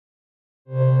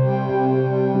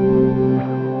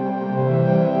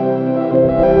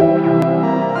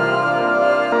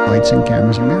lights and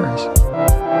cameras and mirrors.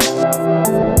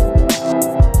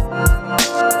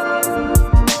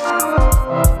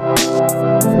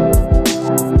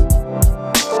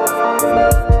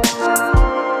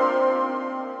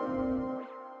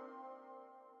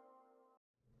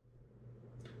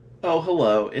 Oh,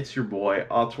 hello, it's your boy,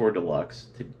 Auteur Deluxe.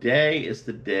 Today is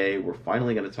the day we're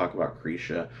finally going to talk about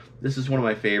Krisha. This is one of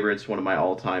my favorites, one of my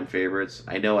all-time favorites.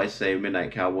 I know I say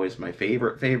Midnight Cowboy is my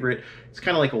favorite. It's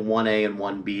kind of like a 1A and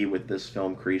 1B with this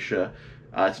film, Krisha.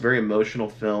 It's a very emotional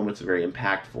film. It's a very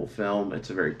impactful film.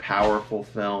 It's a very powerful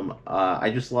film.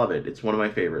 I just love it. It's one of my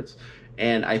favorites.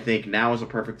 And I think now is a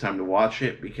perfect time to watch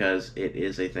it because it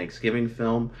is a Thanksgiving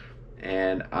film.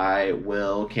 And I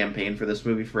will campaign for this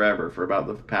movie forever. For about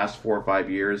the past 4 or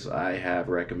 5 years, I have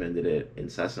recommended it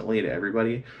incessantly to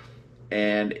everybody.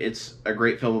 And it's a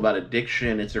great film about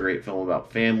addiction. It's a great film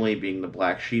about family, being the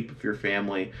black sheep of your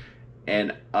family.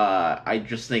 And I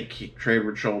just think Trey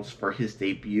Edward Shults, for his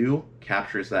debut,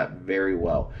 captures that very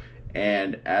well.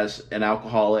 And as an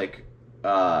alcoholic,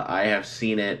 I have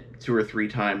seen it 2 or 3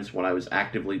 times when I was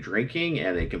actively drinking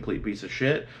and a complete piece of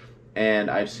shit.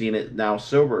 And I've seen it now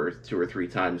sober 2 or 3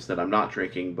 times that I'm not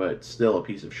drinking, but still a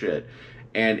piece of shit.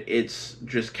 And it's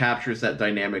just captures that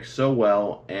dynamic so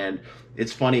well. And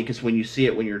it's funny because when you see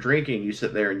it when you're drinking, you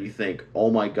sit there and you think,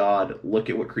 oh my God, look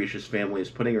at what Krisha's family is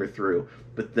putting her through.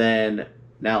 But then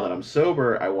now that I'm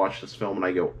sober, I watch this film and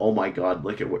I go, oh my God,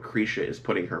 look at what Krisha is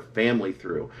putting her family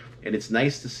through. And it's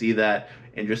nice to see that.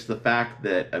 And just the fact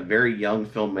that a very young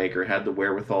filmmaker had the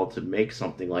wherewithal to make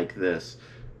something like this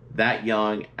that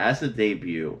young, as a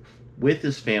debut, with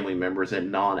his family members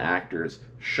and non-actors,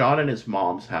 shot in his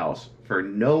mom's house for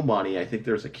no money. I think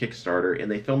there's a Kickstarter, and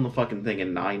they filmed the fucking thing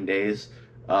in 9 days.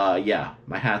 Yeah,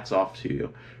 my hat's off to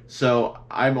you. So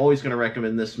I'm always going to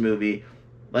recommend this movie.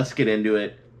 Let's get into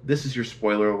it. This is your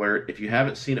spoiler alert. If you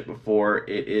haven't seen it before,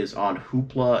 it is on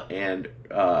Hoopla and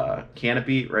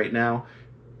Canopy right now.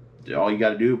 All you got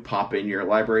to do, pop in your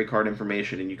library card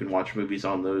information and you can watch movies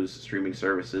on those streaming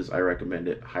services. I recommend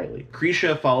it highly.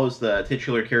 Krisha follows the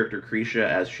titular character Krisha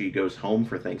as she goes home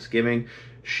for Thanksgiving.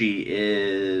 She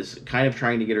is kind of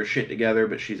trying to get her shit together,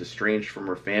 but she's estranged from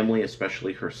her family,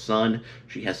 especially her son.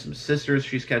 She has some sisters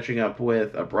she's catching up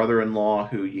with, a brother-in-law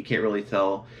who you can't really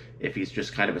tell if he's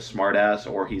just kind of a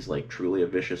smartass or he's like truly a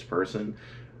vicious person,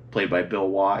 played by Bill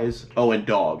Wise. Oh, and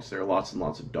dogs. There are lots and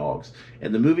lots of dogs.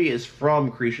 And the movie is from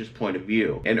Krisha's point of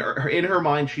view. And in her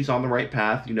mind, she's on the right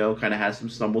path, you know, kind of has some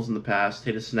stumbles in the past,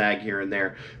 hit a snag here and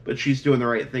there, but she's doing the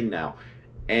right thing now.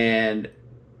 And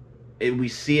we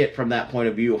see it from that point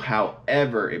of view.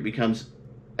 However, it becomes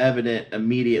evident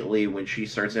immediately when she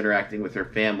starts interacting with her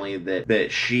family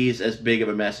that she's as big of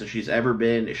a mess as she's ever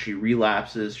been. She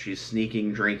relapses, she's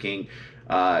sneaking drinking,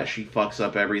 she fucks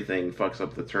up everything, fucks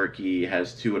up the turkey,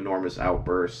 has 2 enormous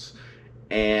outbursts.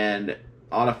 And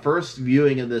on a first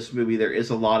viewing of this movie, there is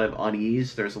a lot of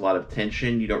unease. There's a lot of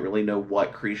tension. You don't really know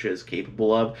what Krisha is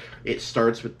capable of. It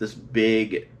starts with this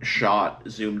big shot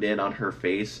zoomed in on her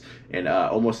face and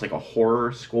almost like a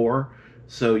horror score.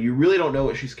 So you really don't know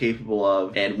what she's capable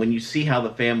of. And when you see how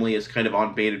the family is kind of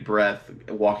on bated breath,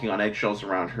 walking on eggshells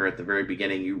around her at the very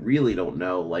beginning, you really don't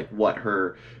know like what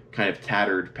her kind of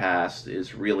tattered past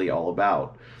is really all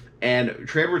about. And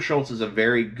Trey Edward Shults is a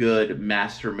very good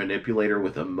master manipulator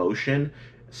with emotion,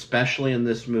 especially in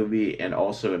this movie and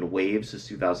also in Waves, his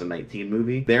 2019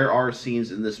 movie. There are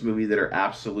scenes in this movie that are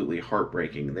absolutely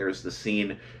heartbreaking. There's the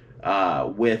scene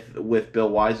with Bill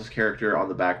Wise's character on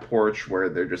the back porch where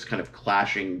they're just kind of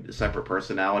clashing separate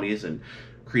personalities, and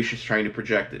Krisha's trying to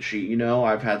project that she, you know,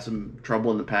 I've had some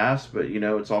trouble in the past, but, you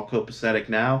know, it's all copacetic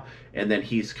now. And then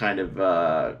he's kind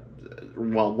of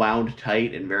wound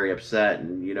tight and very upset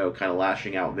and, you know, kind of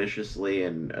lashing out viciously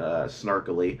and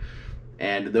snarkily.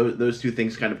 And those 2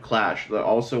 things kind of clash.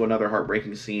 Also, another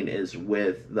heartbreaking scene is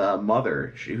with the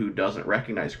mother who doesn't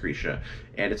recognize Krisha.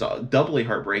 And it's doubly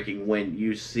heartbreaking when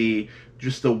you see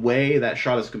just the way that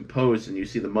shot is composed and you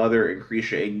see the mother and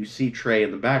Krisha and you see Trey in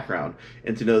the background.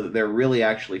 And to know that they're really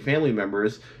actually family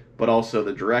members, but also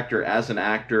the director as an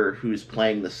actor who's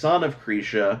playing the son of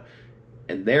Krisha,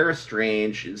 and they're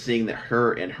estranged, and seeing that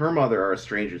her and her mother are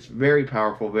estranged, it's very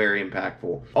powerful, very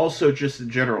impactful. Also, just in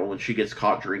general, when she gets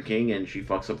caught drinking and she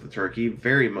fucks up the turkey,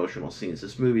 very emotional scenes.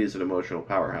 This movie is an emotional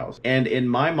powerhouse. And in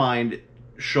my mind,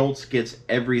 Shults gets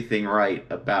everything right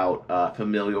about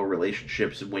familial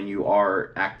relationships when you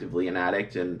are actively an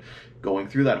addict and going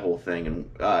through that whole thing.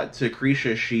 And to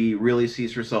Krisha, she really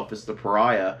sees herself as the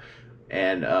pariah,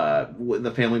 and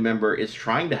the family member is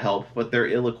trying to help, but they're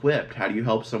ill-equipped. How do you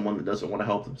help someone that doesn't want to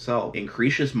help themselves? In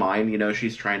Krisha's mind, you know,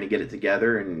 she's trying to get it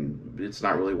together, and it's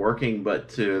not really working, but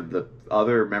to the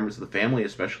other members of the family,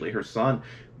 especially her son,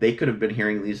 they could have been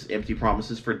hearing these empty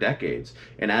promises for decades.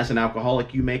 And as an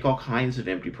alcoholic, you make all kinds of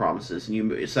empty promises, and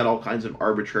you set all kinds of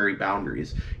arbitrary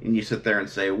boundaries. And you sit there and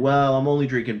say, well, I'm only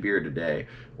drinking beer today.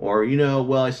 Or, you know,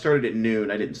 well, I started at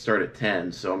noon, I didn't start at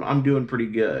 10, so I'm doing pretty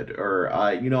good. Or,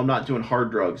 you know, I'm not doing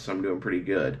hard drugs, so I'm doing pretty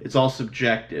good. It's all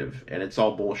subjective, and it's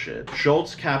all bullshit.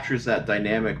 Shults captures that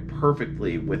dynamic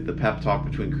perfectly with the pep talk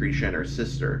between Krisha and her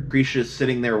sister. Krisha's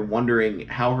sitting there wondering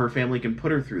how her family can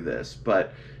put her through this,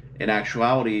 but in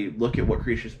actuality, look at what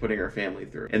Krisha's putting her family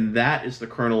through. And that is the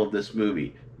kernel of this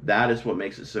movie. That is what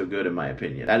makes it so good, in my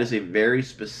opinion. That is a very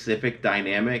specific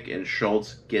dynamic, and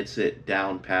Shults gets it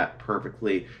down pat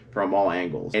perfectly from all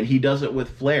angles. And he does it with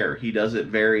flair. He does it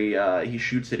very, he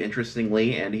shoots it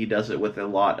interestingly, and he does it with a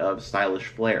lot of stylish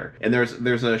flair. And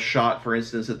there's a shot, for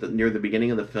instance, near the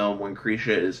beginning of the film when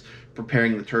Krisha is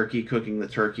preparing the turkey, cooking the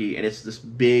turkey, and it's this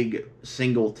big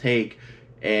single take,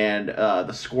 and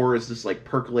the score is this like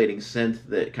percolating synth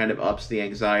that kind of ups the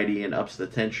anxiety and ups the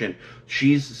tension.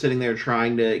 She's sitting there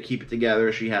trying to keep it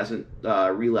together. She hasn't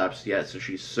relapsed yet, so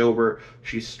she's sober,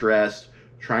 she's stressed,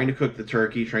 trying to cook the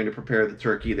turkey, trying to prepare the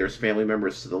turkey. There's family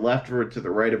members to the left of her, to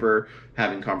the right of her,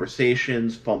 having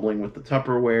conversations, fumbling with the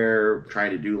Tupperware,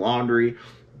 trying to do laundry.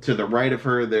 To the right of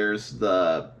her, there's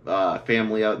the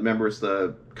family members,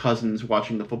 the cousins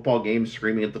watching the football game,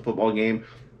 screaming at the football game.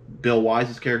 Bill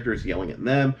Wise's character is yelling at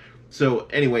them. So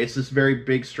anyway, it's this very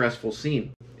big, stressful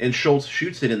scene. And Shults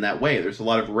shoots it in that way. There's a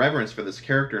lot of reverence for this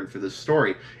character and for this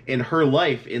story. In her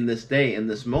life, in this day, in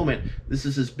this moment, this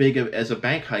is as big as a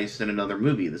bank heist in another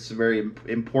movie. This is a very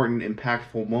important,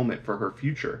 impactful moment for her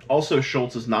future. Also,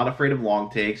 Shults is not afraid of long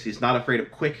takes. He's not afraid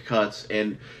of quick cuts,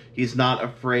 and he's not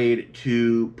afraid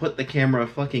to put the camera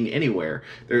fucking anywhere.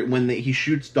 When he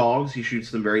shoots dogs, he shoots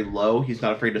them very low. He's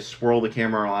not afraid to swirl the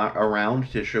camera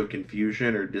around to show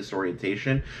confusion or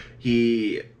disorientation.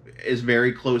 He is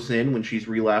very close in when she's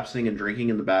relapsing and drinking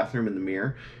in the bathroom in the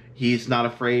mirror. He's not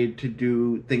afraid to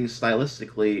do things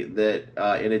stylistically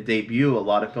that in a debut a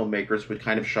lot of filmmakers would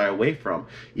kind of shy away from.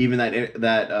 Even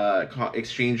that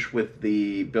exchange with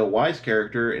the Bill Wise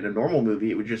character in a normal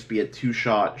movie, it would just be a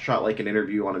shot like an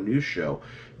interview on a news show.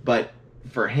 But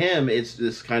for him, it's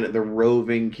this kind of the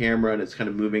roving camera, and it's kind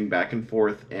of moving back and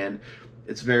forth, and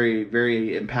it's very,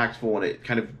 very impactful, and it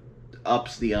kind of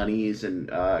ups the unease and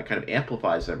kind of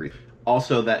amplifies everything.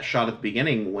 Also, that shot at the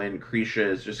beginning when Krisha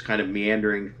is just kind of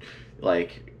meandering,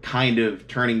 like kind of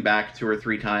turning back 2 or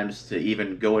 3 times to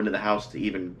even go into the house to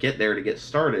even get there to get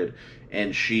started,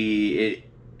 and she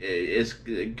is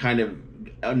kind of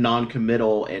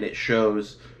non-committal, and it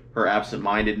shows her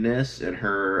absent-mindedness and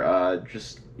her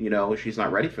just, you know, she's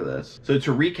not ready for this. So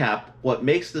to recap, what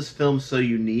makes this film so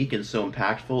unique and so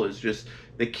impactful is just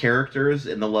the characters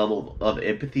and the level of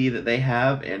empathy that they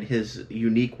have, and his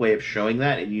unique way of showing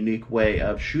that and unique way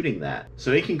of shooting that.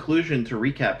 So in conclusion, to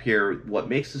recap here, what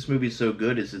makes this movie so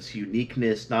good is its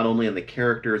uniqueness, not only in the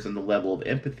characters and the level of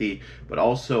empathy, but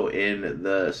also in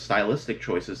the stylistic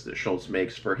choices that Shults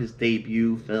makes for his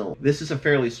debut film. This is a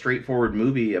fairly straightforward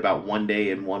movie about one day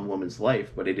in one woman's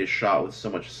life, but it is shot with so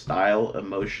much style,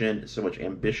 emotion, so much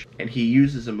ambition, and he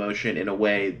uses emotion in a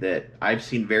way that I've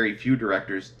seen very few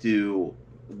directors do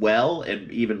well,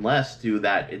 and even less do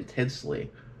that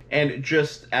intensely. And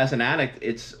just as an addict,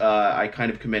 it's I kind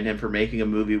of commend him for making a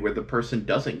movie where the person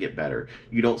doesn't get better.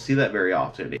 You don't see that very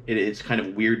often. It's kind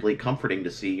of weirdly comforting to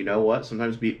see, you know what,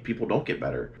 sometimes people don't get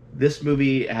better. This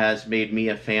movie has made me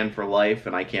a fan for life,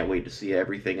 and I can't wait to see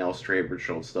everything else Trey Edward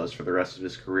Shults does for the rest of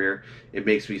his career. It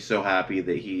makes me so happy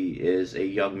that he is a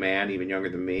young man, even younger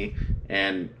than me,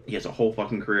 and he has a whole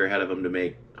fucking career ahead of him to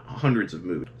make hundreds of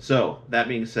movies. So, that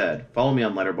being said, follow me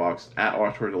on Letterboxd at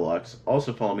Auteur Deluxe.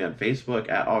 Also follow me on Facebook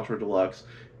at Auteur Deluxe,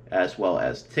 as well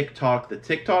as TikTok. The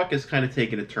TikTok is kind of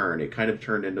taking a turn. It kind of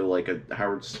turned into like a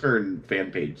Howard Stern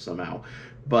fan page somehow.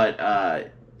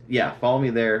 But yeah, follow me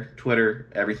there, Twitter,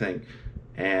 everything,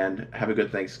 and have a good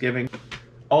Thanksgiving.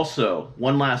 Also,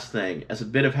 one last thing, as a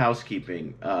bit of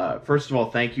housekeeping, first of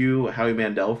all, thank you, Howie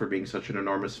Mandel, for being such an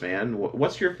enormous fan.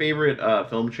 What's your favorite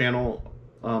film channel,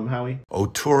 Howie?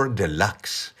 Auteur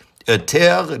Deluxe.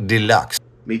 Auteur Deluxe.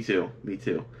 Me too.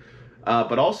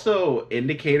 But also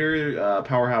Indicator,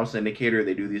 Powerhouse Indicator,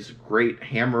 they do these great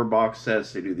Hammer box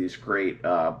sets, they do these great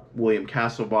William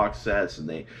Castle box sets, and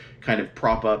they kind of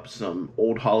prop up some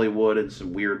old Hollywood and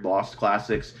some weird lost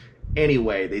classics.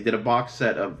 Anyway, they did a box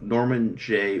set of Norman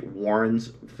J.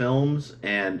 Warren's films,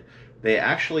 and they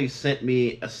actually sent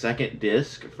me a second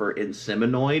disc for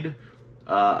Inseminoid,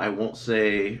 I won't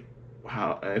say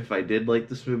how if I did like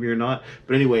this movie or not,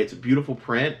 but anyway, it's a beautiful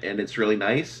print and it's really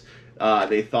nice.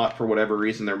 They thought for whatever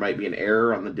reason there might be an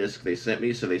error on the disc they sent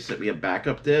me, so they sent me a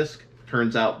backup disc.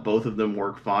 Turns out both of them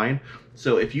work fine.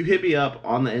 So if you hit me up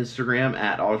on the Instagram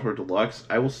at Autor Deluxe,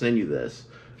 I will send you this.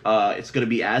 It's going to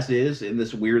be as is in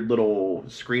this weird little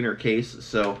screener case.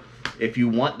 So if you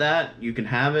want that, you can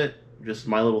have it. Just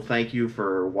my little thank you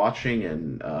for watching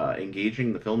and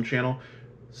engaging the film channel.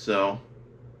 So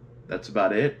that's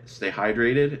about it. Stay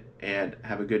hydrated and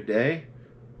have a good day.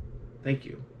 Thank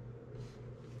you.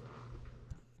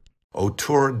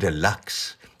 Auteur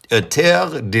Deluxe.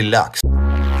 Auteur Deluxe.